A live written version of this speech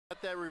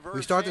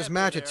We start this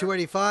match at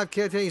 285.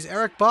 Kittatinny's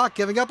Eric Bach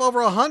giving up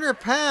over 100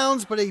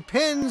 pounds, but he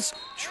pins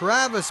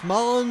Travis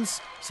Mullins.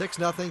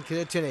 6-0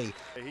 Kittatinny.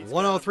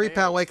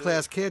 103-pound weight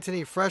class,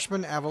 Kittatinny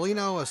freshman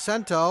Avelino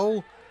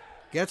Acento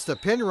gets the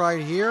pin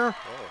right here.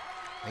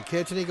 And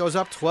Kittatinny goes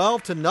up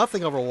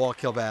 12-0 over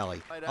Wallkill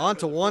Valley. On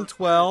to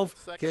 112.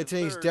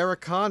 Kittatinny's Derek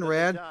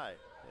Conrad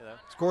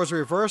scores a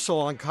reversal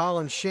on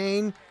Colin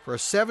Shane for a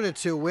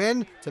 7-2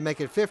 win to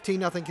make it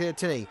 15-0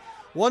 Kittatinny.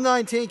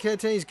 119,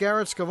 Kittatinny's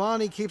Garrett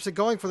Scavani keeps it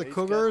going for the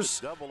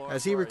Cougars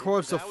as he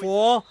records the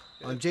fall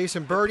on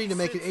Jason Birdie to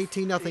make it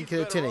 18-0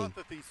 Kittatinny.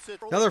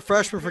 Another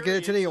freshman for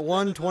Kittatinny at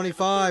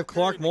 125,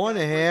 Clark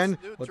Moynihan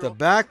with the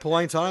back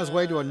points on his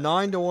way to a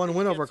 9-1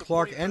 win over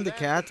Clark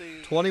Endicott,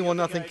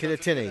 21-0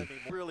 Kittatinny.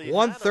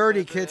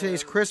 130,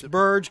 Kittatinny's Chris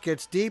Burge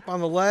gets deep on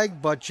the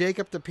leg, but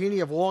Jacob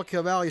DePini of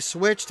Wallkill Valley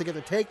switched to get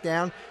the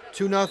takedown,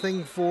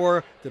 2-0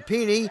 for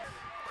DePini.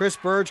 Chris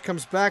Burge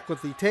comes back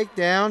with the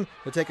takedown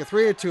to take a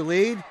 3-2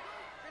 lead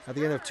at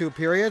the end of 2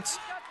 periods.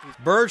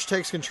 Burge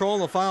takes control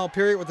in the final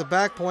period with the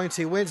back points.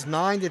 He wins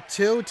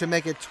 9-2 to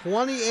make it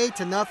 28-0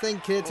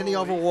 Kittatinny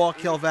over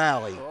Wallkill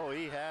Valley.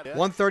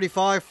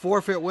 135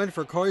 forfeit win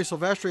for Corey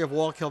Silvestri of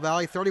Wallkill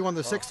Valley,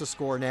 31-6 to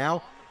score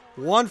now.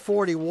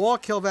 140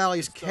 Wallkill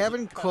Valley's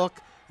Kevin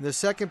Cook in the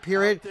second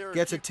period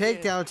gets a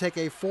takedown to take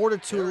a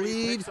 4-2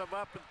 lead.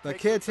 But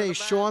Kittatinny's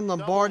Sean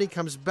Lombardi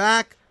comes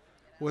back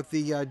with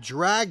the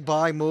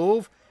drag-by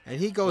move, and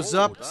he goes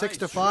up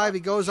 6-5. He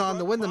goes on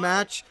to win the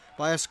match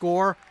by a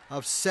score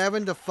of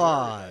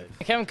 7-5.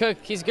 Kevin Cook,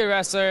 he's a good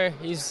wrestler.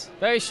 He's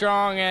very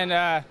strong, and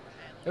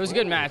it was a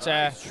good match.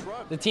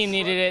 The team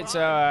needed it,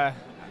 so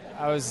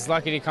I was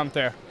lucky to come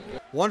through.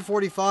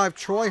 145,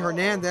 Troy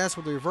Hernandez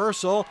with the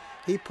reversal.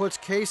 He puts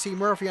Casey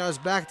Murphy on his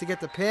back to get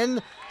the pin.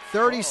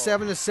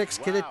 37-6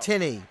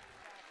 Kittatinny.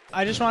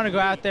 I just want to go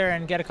out there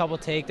and get a couple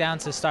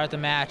takedowns to start the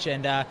match,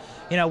 and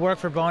work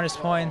for bonus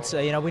points.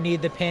 We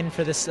need the pin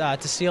for this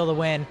to seal the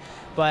win,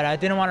 but I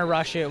didn't want to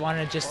rush it.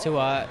 Wanted just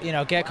to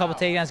get a couple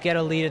takedowns, get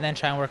a lead, and then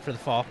try and work for the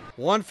fall.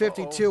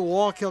 152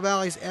 Wallkill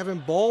Valley's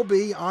Evan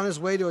Bowlby on his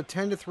way to a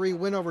 10-3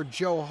 win over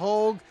Joe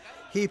Hogue.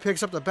 He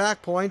picks up the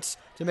back points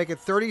to make it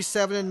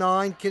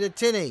 37-9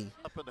 Kittatinny.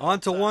 On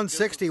to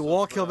 160,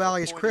 Wallkill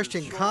Valley's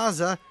Christian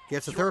Kaza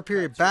gets the third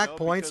period back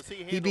points.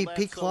 He beat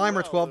Pete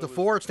Clymer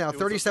 12-4. It's now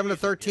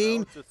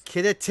 37-13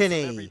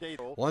 Kittatinny.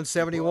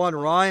 171,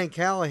 Ryan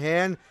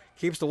Callahan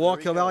keeps the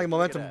Wallkill Valley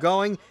momentum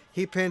going.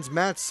 He pins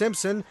Matt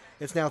Simpson.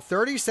 It's now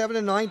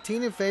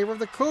 37-19 in favor of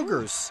the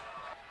Cougars.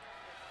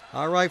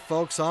 All right,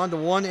 folks, on to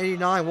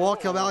 189.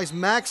 Wallkill Valley's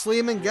Max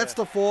Lehman gets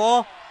the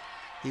fall.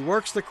 He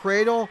works the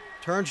cradle,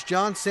 turns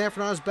John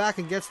Sanford on his back,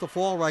 and gets the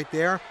fall right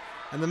there.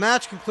 And the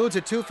match concludes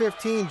at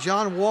 2:15.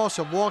 John Walsh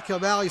of Wallkill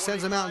Valley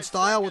sends him out in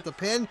style with the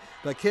pin,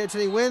 but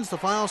Kittatinny wins. The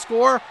final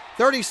score,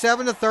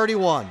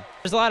 37-31.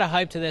 There's a lot of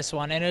hype to this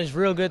one, and it was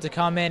real good to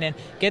come in and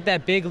get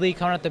that big lead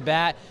coming at the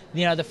bat.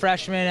 The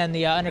freshmen and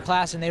the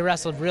underclassmen, they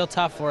wrestled real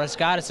tough for us.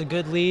 Got us a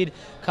good lead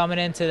coming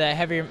into the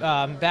heavier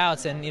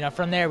bouts, and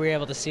from there we were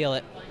able to seal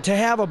it. To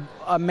have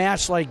a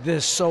match like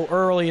this so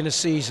early in the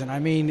season, I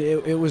mean,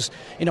 it was,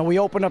 we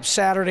opened up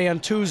Saturday. On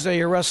Tuesday,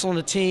 you're wrestling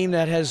a team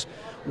that has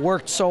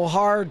worked so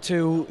hard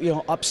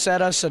to,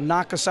 upset us and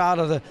knock us out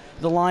of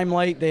the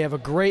limelight. They have a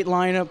great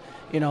lineup.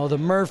 The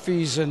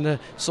Murphys and the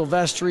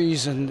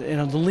Silvestris and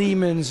the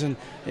Lehmans and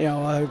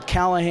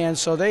Callahan.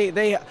 So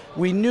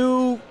we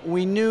knew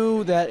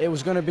that it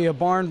was going to be a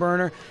barn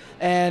burner,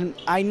 and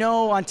I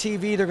know on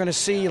TV they're going to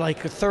see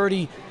like a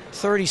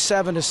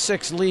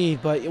 37-6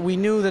 lead, but we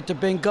knew that the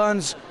big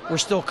guns were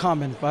still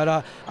coming.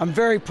 But I'm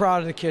very proud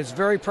of the kids.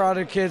 Very proud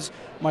of the kids.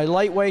 My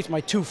lightweights,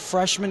 my 2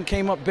 freshmen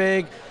came up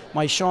big.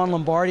 My Sean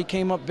Lombardi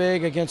came up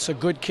big against a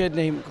good kid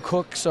named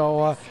Cook.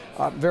 So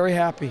very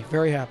happy,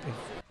 very happy.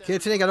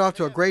 Kittatinny got off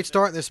to a great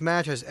start in this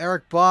match as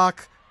Eric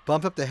Bach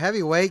bumped up to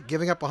heavyweight,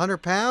 giving up 100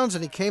 pounds,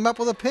 and he came up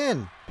with a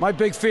pin. My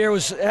big fear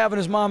was having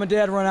his mom and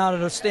dad run out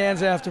of the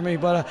stands after me,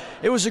 but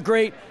it was a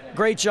great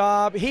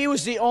job. He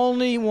was the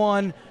only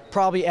one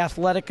probably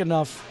athletic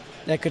enough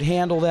that could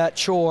handle that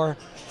chore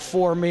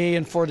for me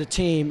and for the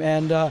team,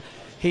 and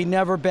he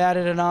never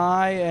batted an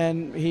eye,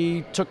 and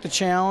he took the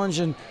challenge,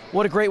 and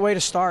what a great way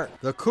to start.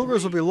 The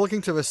Cougars will be looking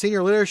to the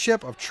senior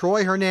leadership of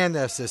Troy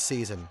Hernandez this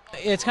season.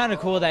 It's kind of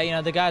cool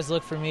that the guys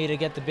look for me to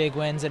get the big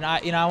wins, and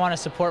I want to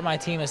support my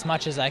team as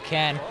much as I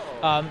can.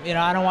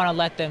 I don't want to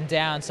let them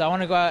down, so I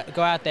want to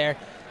go out there.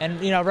 And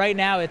right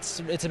now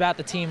it's about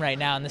the team right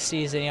now in the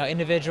season.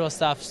 Individual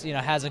stuff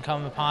hasn't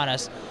come upon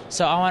us,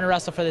 so I want to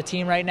wrestle for the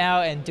team right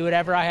now and do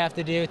whatever I have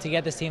to do to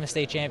get this team a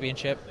state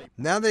championship.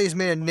 Now that he's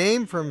made a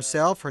name for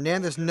himself,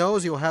 Hernandez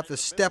knows he will have to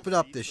step it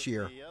up this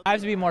year. I have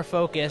to be more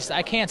focused.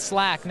 I can't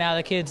slack now.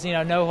 The kids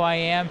know who I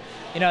am.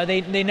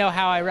 They know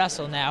how I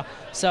wrestle now.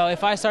 So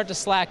if I start to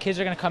slack, kids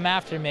are going to come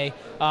after me.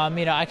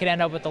 I could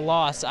end up with a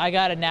loss. I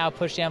got to now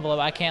push the envelope.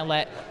 I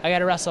got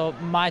to wrestle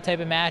my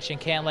type of match and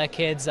can't let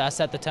kids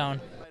set the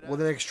tone.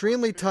 With an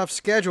extremely tough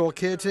schedule,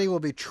 Kittatinny will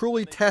be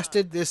truly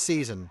tested this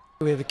season.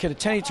 We have the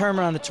Kittatinny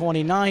tournament on the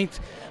 29th.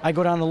 I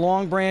go down to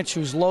Long Branch,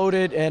 who's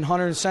loaded, and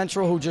Hunter and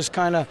Central, who just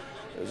kind of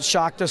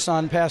shocked us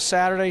on past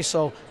Saturday.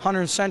 So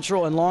Hunter and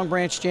Central and Long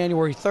Branch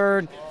January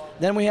 3rd.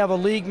 Then we have a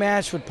league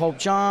match with Pope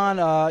John.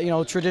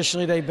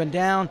 Traditionally they've been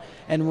down.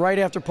 And right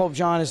after Pope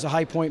John is the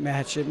High Point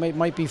match. It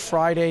might be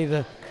Friday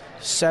the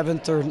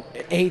 7th or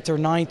 8th or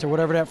 9th or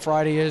whatever that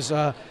Friday is.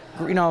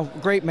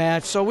 Great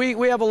match. So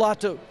we have a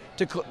lot to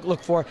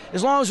look for,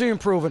 as long as we're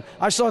improving.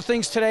 I saw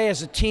things today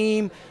as a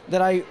team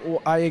that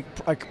I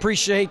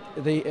appreciate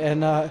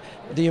the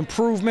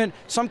improvement.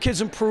 Some kids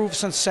improved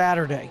since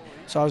Saturday,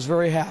 so I was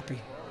very happy.